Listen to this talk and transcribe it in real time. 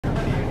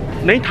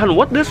Nathan,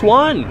 what this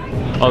one?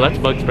 Oh, that's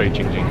bug spray,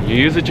 Ging Ging. You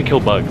use it to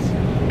kill bugs.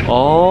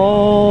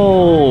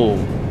 Oh.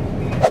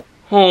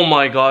 Oh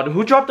my god,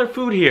 who dropped their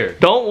food here?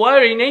 Don't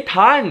worry,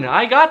 Nathan,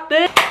 I got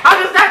this.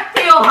 How does that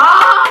feel,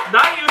 huh?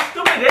 Not you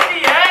stupid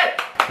idiot.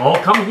 Oh,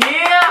 come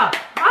here.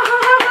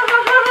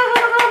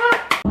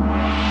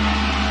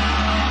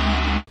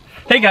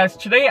 Hey guys,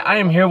 today I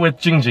am here with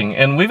Ging Ging,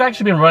 and we've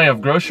actually been running out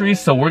of groceries,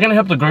 so we're gonna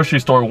hit the grocery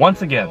store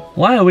once again.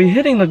 Why are we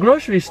hitting the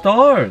grocery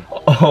store?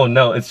 Oh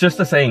no, it's just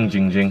a saying,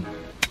 Ging Ging.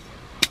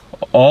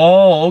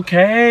 Oh,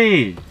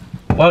 okay.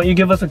 Why don't you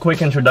give us a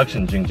quick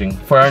introduction, Ging Ging,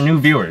 for our new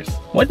viewers?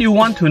 What do you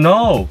want to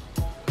know?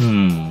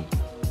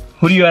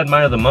 Who do you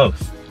admire the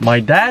most?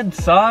 My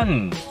dad's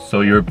son.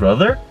 So your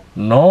brother?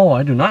 No,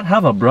 I do not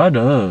have a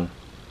brother.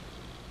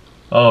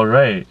 Oh,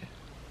 right.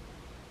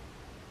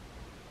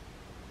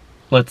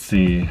 Let's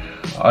see.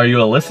 Are you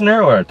a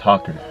listener or a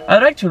talker? I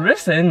like to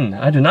listen.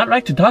 I do not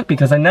like to talk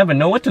because I never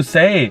know what to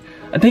say.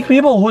 I think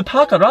people who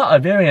talk a lot are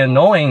very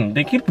annoying.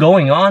 They keep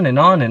going on and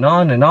on and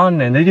on and on,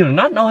 and they do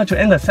not know how to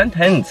end a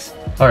sentence.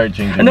 Alright,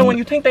 Ging Ging. And then when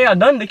you think they are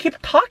done, they keep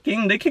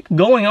talking. They keep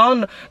going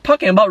on,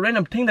 talking about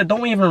random things that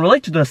don't even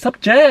relate to the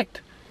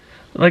subject.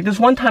 Like this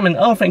one time an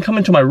elephant come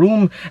into my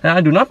room and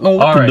I do not know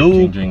what to do.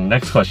 Ging Ging,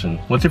 next question.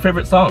 What's your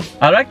favorite song?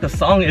 I like the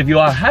song If You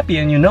Are Happy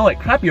and You Know It,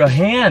 Clap Your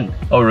Hand.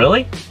 Oh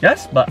really?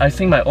 Yes, but I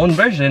sing my own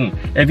version.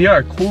 If you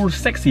are cool,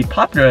 sexy,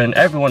 popular and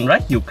everyone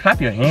like you,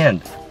 clap your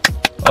hand.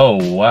 Oh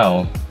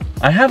wow.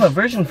 I have a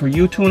version for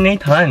you too,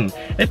 Nathan.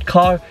 It's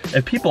called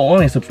If People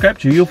Only Subscribe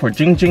to You for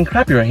Ging Ging,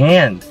 Clap Your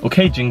Hand.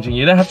 Okay, Ging Ging,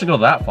 you don't have to go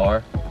that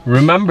far.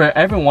 Remember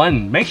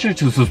everyone, make sure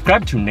to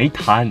subscribe to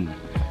Nathan.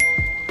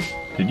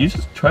 Did you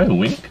just try to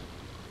wink?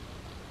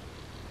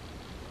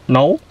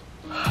 No?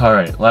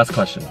 Alright, last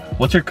question.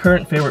 What's your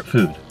current favorite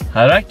food?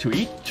 I like to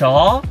eat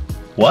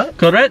What?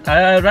 Correct,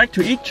 I like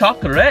to eat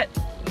chocolate.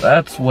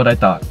 That's what I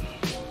thought.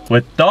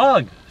 With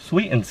dog.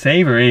 Sweet and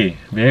savory.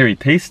 Very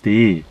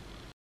tasty.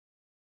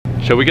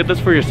 Should we get this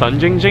for your son,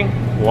 Ging Ging?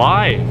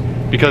 Why?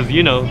 Because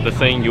you know, the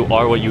saying you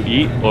are what you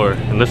eat, or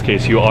in this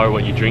case, you are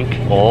what you drink.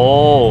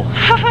 Oh,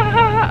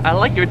 I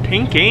like your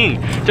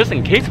thinking. Just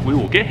in case, we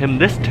will get him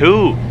this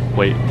too.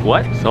 Wait,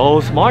 what?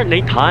 So smart,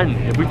 Nathan.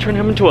 If we turn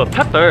him into a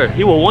pepper,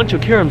 he will want to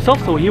cure himself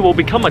so he will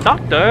become a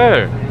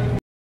doctor.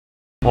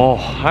 Oh,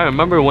 I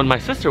remember when my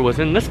sister was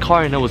in this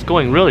car and it was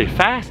going really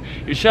fast.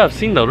 You should have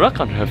seen the look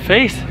on her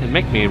face. It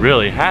made me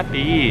really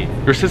happy.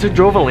 Your sister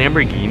drove a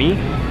Lamborghini?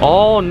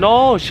 Oh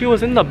no, she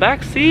was in the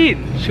back seat.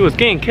 She was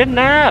getting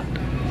kidnapped.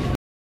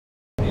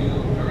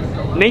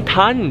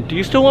 Nathan, do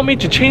you still want me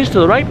to change to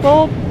the light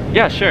bulb?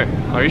 Yeah, sure.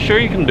 Are you sure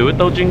you can do it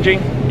though, Ging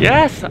Ging?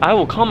 Yes, I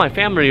will call my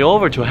family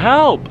over to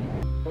help.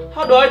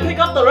 How do I take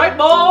out the light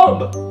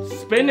bulb?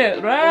 Spin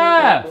it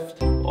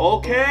left.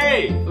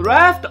 Okay.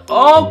 Left?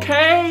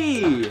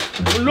 Okay.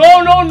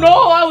 No, no,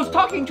 no, I was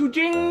talking to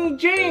Ging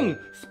Ging.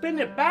 Spin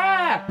it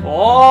back.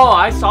 Oh,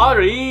 I'm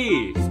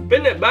sorry.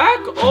 Spin it back?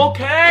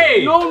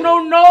 Okay. No, no,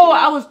 no,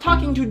 I was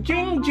talking to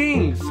Ging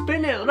Ging.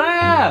 Spin it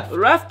left.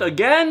 Left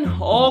again?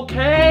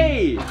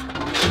 Okay.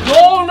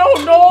 No, no,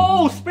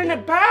 no! Spin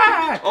it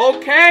back!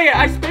 Okay,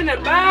 I spin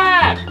it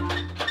back!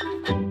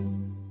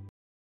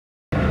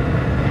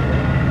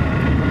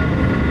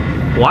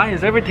 Why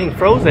is everything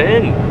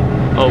frozen?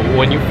 Oh,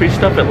 when you freeze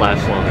stuff it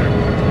lasts longer.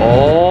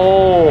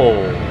 Oh!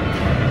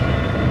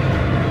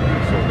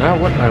 So now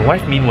what my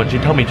wife mean when she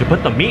told me to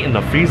put the meat in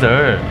the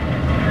freezer?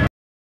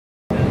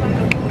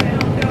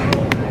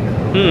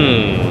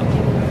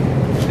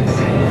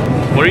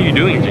 What are you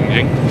doing, Ging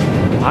Ging?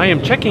 I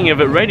am checking if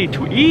it's ready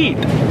to eat.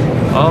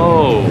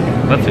 Oh,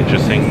 that's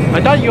interesting.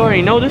 I thought you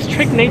already know this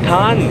trick,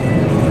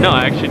 Nathan. No,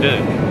 I actually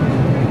didn't.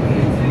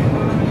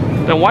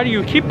 Then why do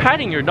you keep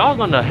patting your dog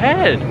on the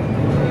head?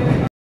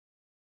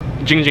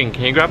 Ging Ging,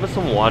 can you grab us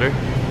some water?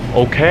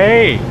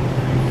 Okay.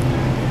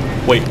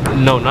 Wait,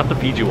 no, not the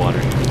Fiji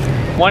water.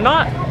 Why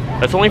not?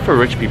 That's only for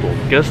rich people.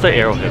 Get us the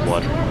Arrowhead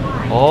water.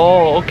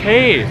 Oh,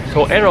 okay.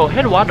 So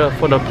Arrowhead water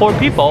for the poor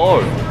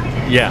people.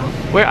 Yeah.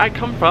 Where I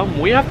come from,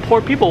 we have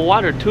poor people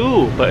water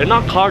too, but it's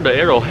not called the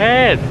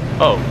Arrowhead.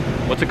 Oh,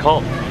 what's it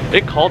called?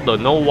 It's called the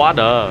no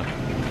water.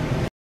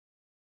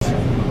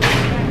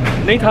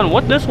 Nathan,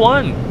 what this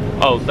one?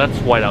 Oh, that's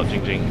whiteout,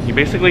 Ging Ging. You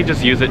basically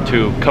just use it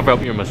to cover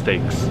up your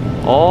mistakes.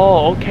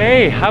 Oh,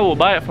 okay. I will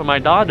buy it for my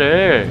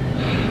daughter.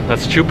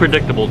 That's too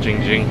predictable,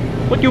 Ging Ging.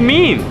 What do you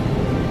mean?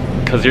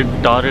 Because your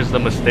daughter's the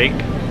mistake?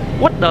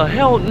 What the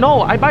hell?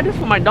 No, I buy this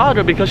for my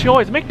daughter because she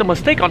always makes the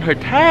mistake on her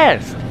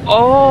test.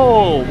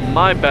 Oh,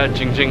 my bad,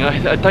 Ging Ging.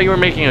 I thought you were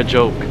making a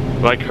joke.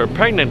 Like her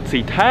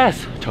pregnancy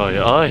test. Trời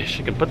ơi,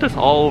 she can put this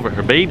all over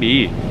her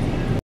baby.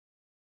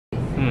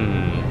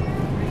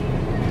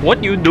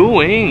 What you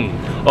doing?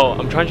 Oh,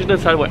 I'm trying to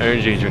decide what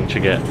energy drink to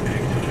get.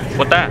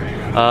 What that?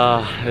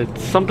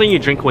 It's something you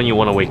drink when you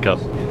want to wake up.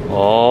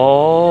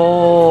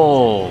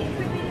 Oh.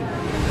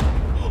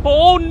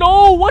 Oh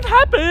no, what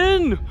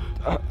happened?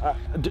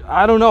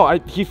 I don't know.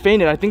 He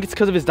fainted. I think it's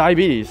because of his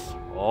diabetes.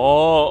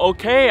 Oh,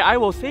 okay. I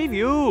will save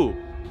you.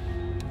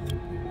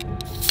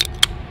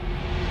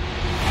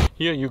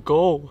 Here you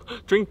go.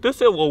 Drink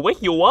this, it will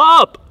wake you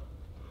up.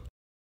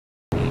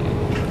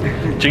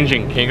 Ging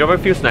Ging, can you grab a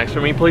few snacks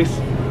for me, please?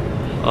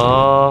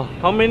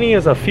 How many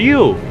is a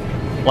few?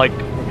 Like,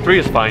 3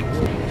 is fine.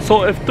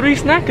 So if 3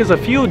 snack is a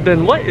few,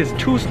 then what is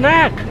 2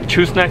 snack?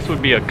 2 snacks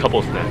would be a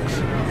couple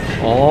snacks.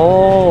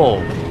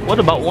 Oh, what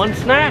about 1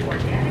 snack?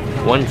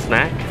 1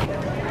 snack?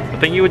 I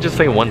think you would just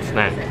say 1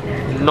 snack.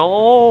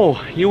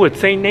 No, you would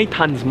say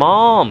Nathan's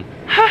mom.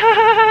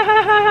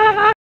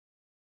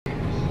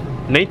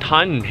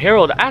 Nathan,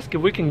 Harold asked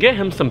if we can get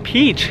him some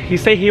peach. He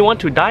said he want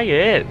to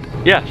diet.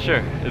 Yeah,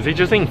 sure. Is he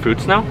just eating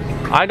fruits now?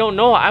 I don't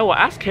know. I will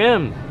ask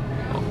him.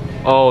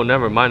 Oh,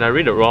 never mind. I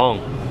read it wrong.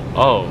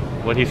 Oh,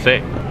 what'd he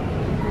say?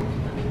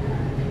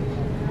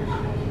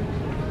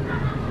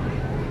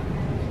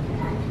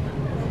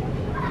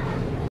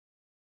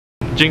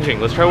 Ging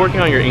Ging, let's try working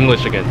on your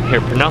English again.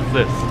 Here, pronounce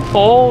this.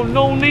 Oh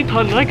no,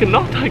 Nathan, I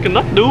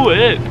cannot do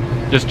it.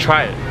 Just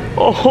try it.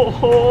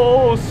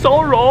 Oh,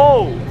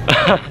 sorrow.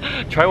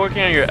 Try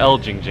working on your L,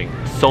 Ging Ging.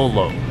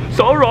 Solo.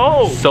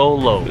 Sorrow.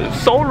 Solo.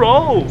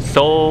 Sorrow.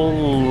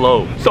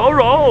 Solo.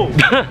 Sorrow.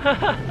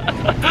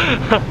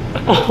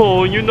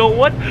 Oh, you know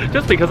what?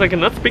 Just because I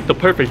cannot speak the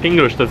perfect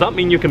English does not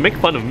mean you can make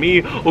fun of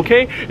me,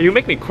 okay? If you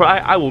make me cry,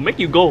 I will make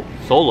you go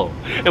solo.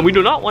 And we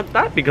do not want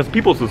that because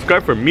people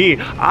subscribe for me.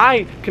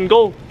 I can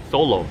go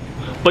solo.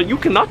 But you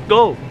cannot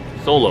go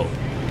solo.